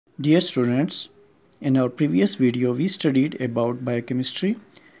Dear students, in our previous video we studied about biochemistry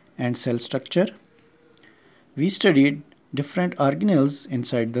and cell structure. We studied different organelles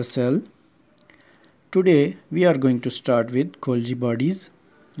inside the cell. Today we are going to start with Golgi bodies.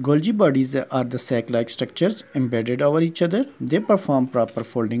 Golgi bodies are the sac-like structures embedded over each other. They perform proper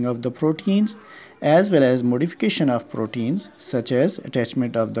folding of the proteins as well as modification of proteins such as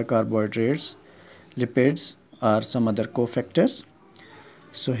attachment of the carbohydrates, lipids or some other cofactors.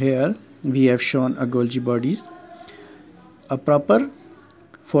 So here we have shown a Golgi bodies. A proper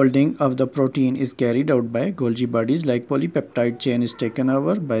folding of the protein is carried out by Golgi bodies, like polypeptide chain is taken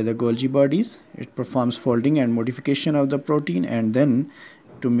over by the Golgi bodies. It performs folding and modification of the protein and then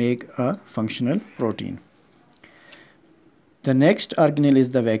to make a functional protein. The next organelle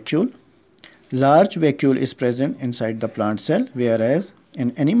is the vacuole. Large vacuole is present inside the plant cell, whereas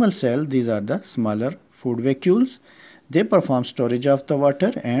in animal cell these are the smaller food vacuoles. They perform storage of the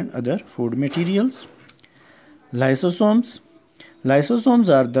water and other food materials. Lysosomes. Lysosomes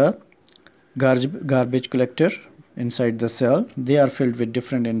are the garbage collector inside the cell. They are filled with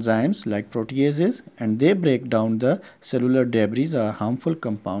different enzymes like proteases, and they break down the cellular debris or harmful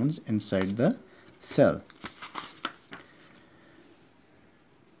compounds inside the cell.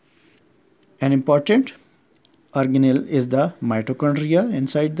 An important organelle is the mitochondria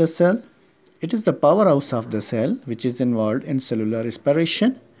inside the cell. It is the powerhouse of the cell which is involved in cellular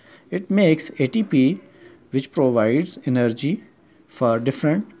respiration. It makes ATP which provides energy for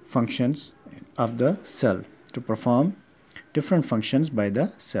different functions of the cell to perform different functions by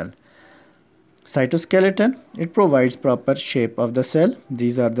the cell. Cytoskeleton, it provides proper shape of the cell.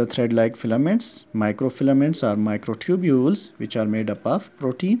 These are the thread-like filaments. Microfilaments are microtubules which are made up of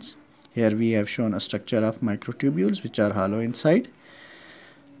proteins. Here we have shown a structure of microtubules which are hollow inside.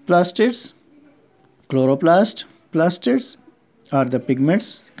 Plastids, chloroplast. Plastids are the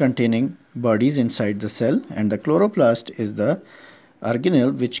pigments containing bodies inside the cell, and the chloroplast is the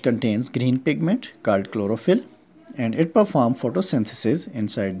organelle which contains green pigment called chlorophyll, and it performs photosynthesis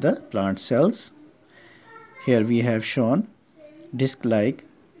inside the plant cells. Here we have shown disc-like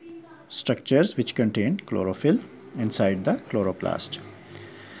structures which contain chlorophyll inside the chloroplast.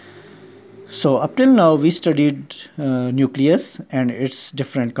 So up till now we studied nucleus and its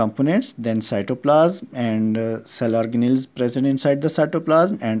different components, then cytoplasm and cell organelles present inside the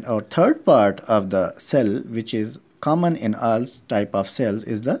cytoplasm, and our third part of the cell, which is common in all type of cells,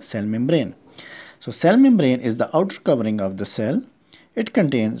 is the cell membrane. So cell membrane is the outer covering of the cell. It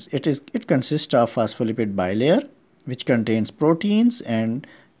consists of phospholipid bilayer which contains proteins and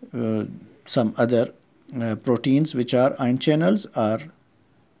some other proteins which are ion channels or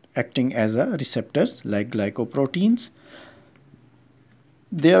acting as a receptors like glycoproteins.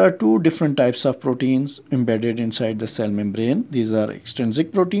 There are two different types of proteins embedded inside the cell membrane. These are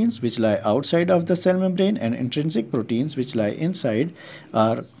extrinsic proteins which lie outside of the cell membrane, and intrinsic proteins which lie inside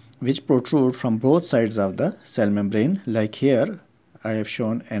or which protrude from both sides of the cell membrane. Like here I have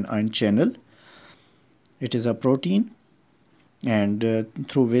shown an ion channel. It is a protein and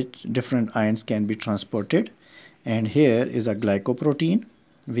through which different ions can be transported, and here is a glycoprotein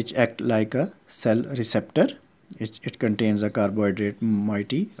which act like a cell receptor. It contains a carbohydrate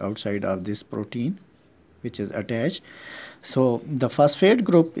moiety outside of this protein which is attached. So the phosphate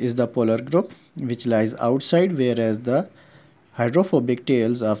group is the polar group which lies outside, whereas the hydrophobic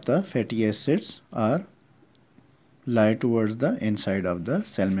tails of the fatty acids lie towards the inside of the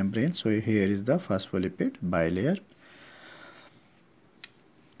cell membrane. So here is the phospholipid bilayer.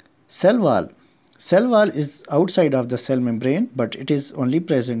 Cell wall. Cell wall is outside of the cell membrane, but it is only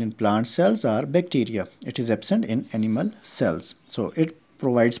present in plant cells or bacteria. It is absent in animal cells. So it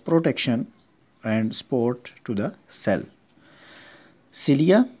provides protection and support to the cell.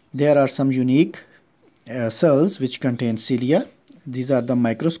 Cilia. There are some unique cells which contain cilia. These are the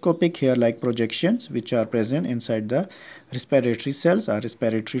microscopic hair-like projections which are present inside the respiratory cells or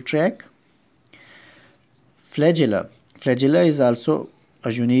respiratory tract. Flagella. Flagella is also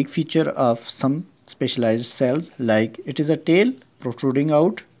a unique feature of some specialized cells, like it is a tail protruding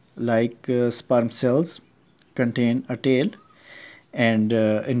out like sperm cells contain a tail, and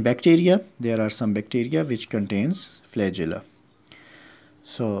in bacteria there are some bacteria which contains flagella.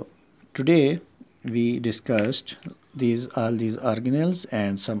 So today we discussed all these organelles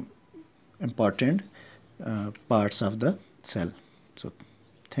and some important parts of the cell. So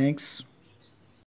thanks.